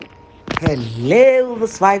Hello,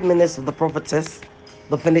 this 5 minutes of the prophetess,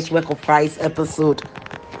 the finished work of Christ, episode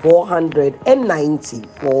 490.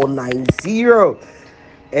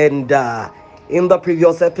 And in the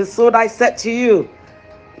previous episode, I said to you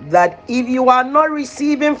that if you are not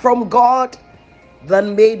receiving from God,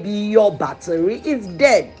 then maybe your battery is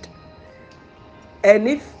dead. And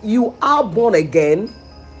if you are born again,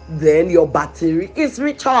 then your battery is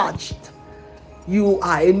recharged. You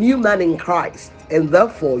are a new man in Christ, and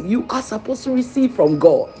therefore you are supposed to receive from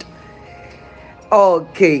God.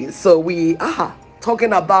 Okay, so we are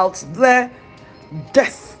talking about the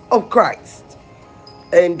death of Christ,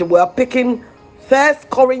 and we're picking First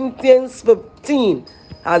Corinthians 15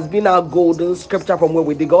 has been our golden scripture from where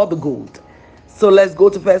we dig all the gold. So let's go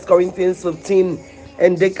to First Corinthians 15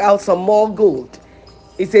 and dig out some more gold.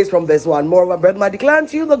 It says from verse 1, moreover, brethren, I declare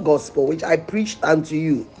unto you the gospel which I preached unto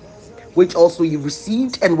you, which also you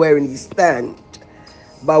received, and wherein you stand,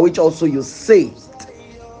 by which also you saved,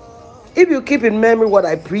 if you keep in memory what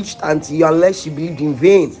I preached unto you, unless you believed in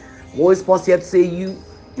vain. Always Paul said, say you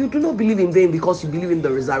do not believe in vain, because you believe in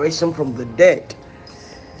the resurrection from the dead.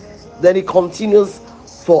 Then he continues,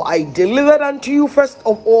 for I delivered unto you first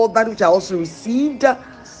of all that which I also received,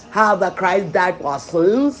 how that Christ died for our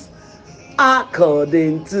sins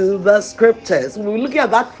according to the scriptures. When we're looking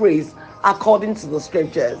at that phrase, according to the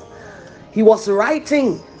scriptures, he was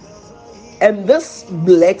writing, and this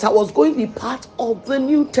letter was going to be part of the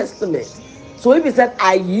New Testament. So if he said,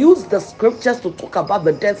 I use the scriptures to talk about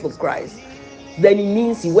the death of Christ, then it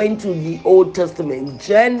means he went to the Old Testament,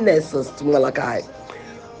 Genesis to Malachi.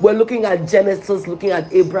 We're looking at Genesis, looking at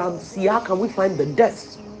Abraham. See, how can we find the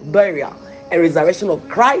death, burial, and resurrection of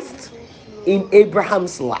Christ in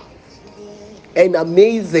Abraham's life? And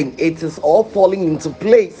amazing, it is all falling into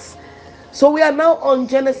place. So we are now on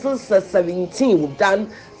Genesis 17. We've done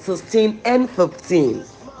 16 and 15.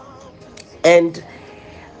 And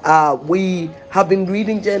we have been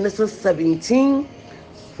reading Genesis 17,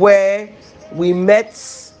 where we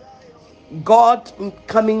met God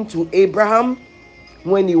coming to Abraham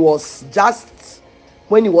when he was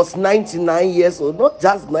 99 years old. Not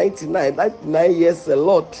just 99 years a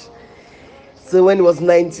lot. So when he was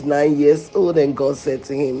 99 years old, and God said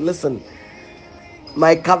to him, listen,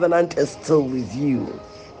 my covenant is still with you,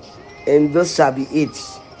 and this shall be it.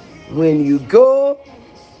 When you go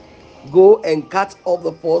and cut off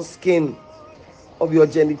the foreskin of your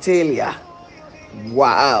genitalia.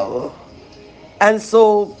 Wow. And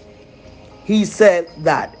so he said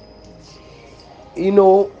that,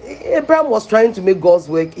 Abraham was trying to make God's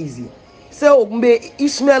work easy. So may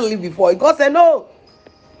Ishmael live before. God said, no,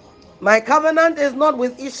 my covenant is not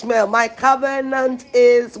with Ishmael. My covenant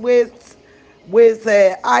is with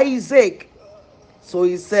Isaac. So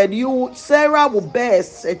he said, Sarah will bear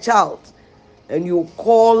a child, and you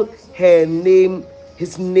call his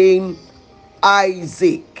name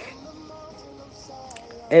Isaac.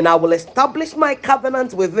 And I will establish my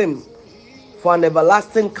covenant with him for an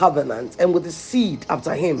everlasting covenant, and with his seed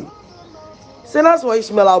after him. So that's why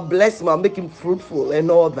Ishmael, I'll bless him, I'll make him fruitful and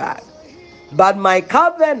all that. But my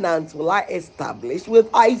covenant will I establish with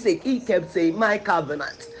Isaac. He kept saying, my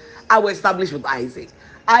covenant I will establish with Isaac.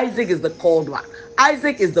 Isaac is the called one.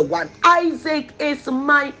 Isaac is the one. Isaac is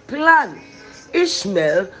my plan.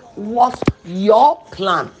 Ishmael was your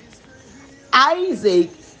plan.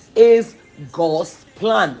 Isaac is God's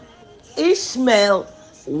plan. Ishmael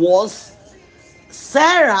was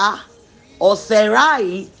Sarah or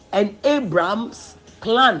Sarai and Abraham's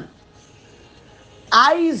plan.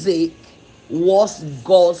 Isaac was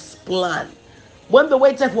God's plan. When they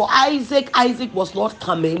waited for Isaac, Isaac was not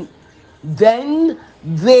coming. Then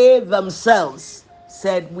they themselves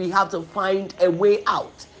said, we have to find a way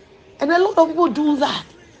out. And a lot of people do that.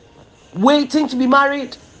 Waiting to be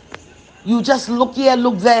married. You just look here,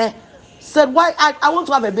 look there. Said, why? I want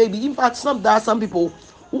to have a baby. In fact, there are some people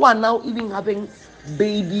who are now even having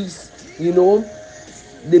babies, they go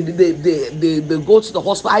to the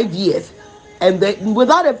hospital, IVF, and they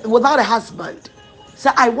without a husband.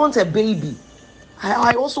 Say, I want a baby.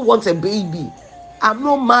 I also want a baby. I'm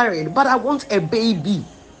not married, but I want a baby.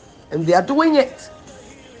 And they are doing it.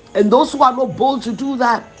 And those who are not bold to do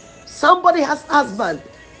that, somebody has husband.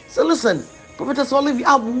 So listen, Prophetess Olivia,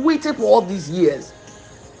 I've waited for all these years.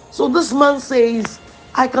 So this man says,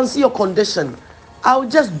 I can see your condition. I'll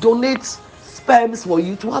just donate sperms for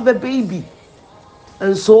you to have a baby.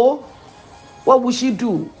 And so, what will she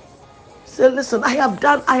do? Say, listen, I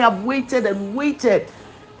have waited and waited.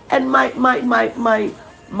 And my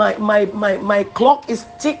clock is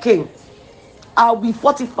ticking. I'll be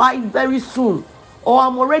 45 very soon. Or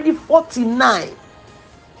I'm already 49.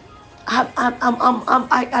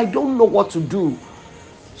 I don't know what to do.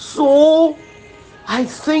 So I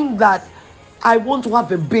think that I want to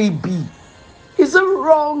have a baby. Is it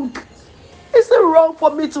wrong? Is it wrong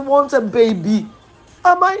for me to want a baby?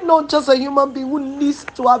 Am I not just a human being who needs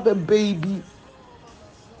to have a baby?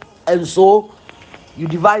 And so you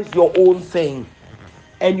devise your own thing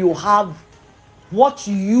and you have what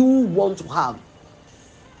you want to have.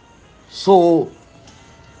 So,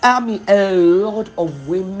 I mean, a lot of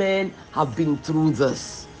women have been through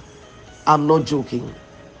this. I'm not joking.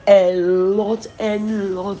 A lot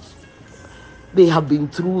and lot. They have been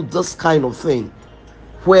through this kind of thing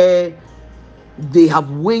where they have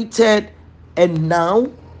waited and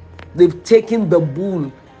now they've taken the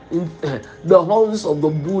bull, the horns of the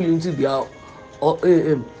bull into their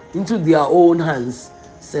own hands.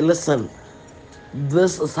 Say, listen,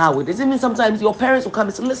 this is how it is. Even sometimes your parents will come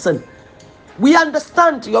and say, listen, we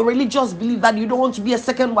understand your religious belief that you don't want to be a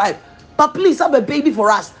second wife, but please have a baby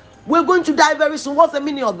for us. We're going to die very soon. What's the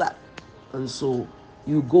meaning of that? And so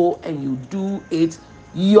you go and you do it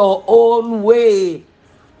your own way.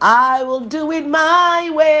 I will do it my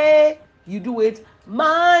way. You do it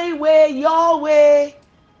my way, your way.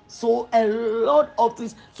 So a lot of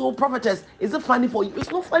things. So prophetess, is it funny for you?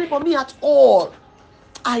 It's not funny for me at all.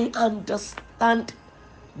 I understand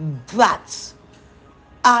that.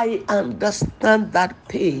 I understand that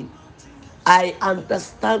pain. I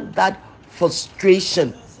understand that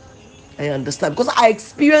frustration. I understand because I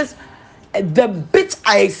experienced the bit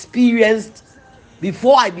I experienced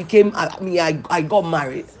before I became. I got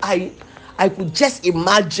married. I could just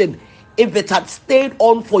imagine if it had stayed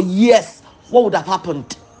on for years, what would have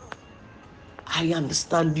happened. I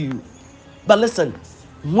understand you, but listen,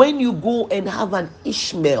 when you go and have an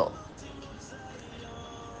Ishmael,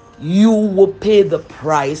 you will pay the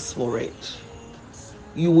price for it.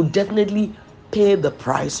 You will definitely pay the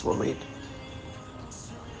price for it.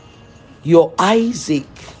 Your Isaac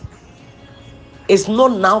is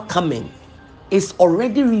not now coming, it's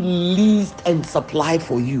already released and supplied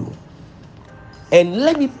for you. And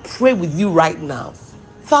let me pray with you right now.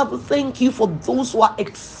 Father, thank you for those who are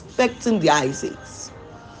expecting the Isaacs.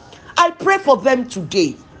 I pray for them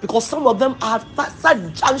today because some of them are at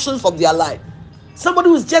such junctions of their life. Somebody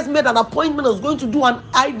who's just made an appointment is going to do an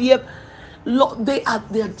IVF. Lord, they are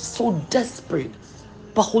so desperate.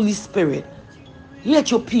 But Holy Spirit,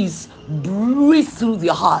 let your peace breathe through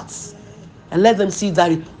their hearts and let them see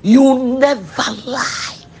that you never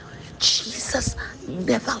lie. Jesus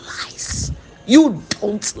never lies. You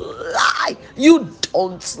don't lie. You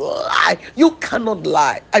don't lie. You cannot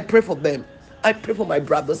lie. I pray for them. I pray for my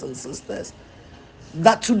brothers and sisters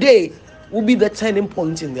that today will be the turning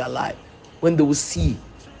point in their life when they will see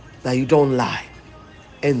that you don't lie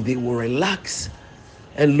and they will relax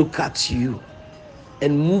and look at you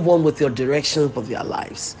and move on with your direction for their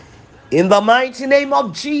lives. In the mighty name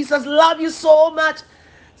of Jesus, love you so much.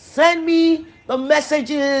 Send me the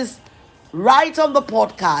messages right on the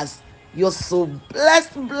podcast. You're so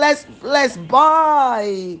blessed, blessed, blessed.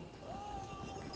 Bye.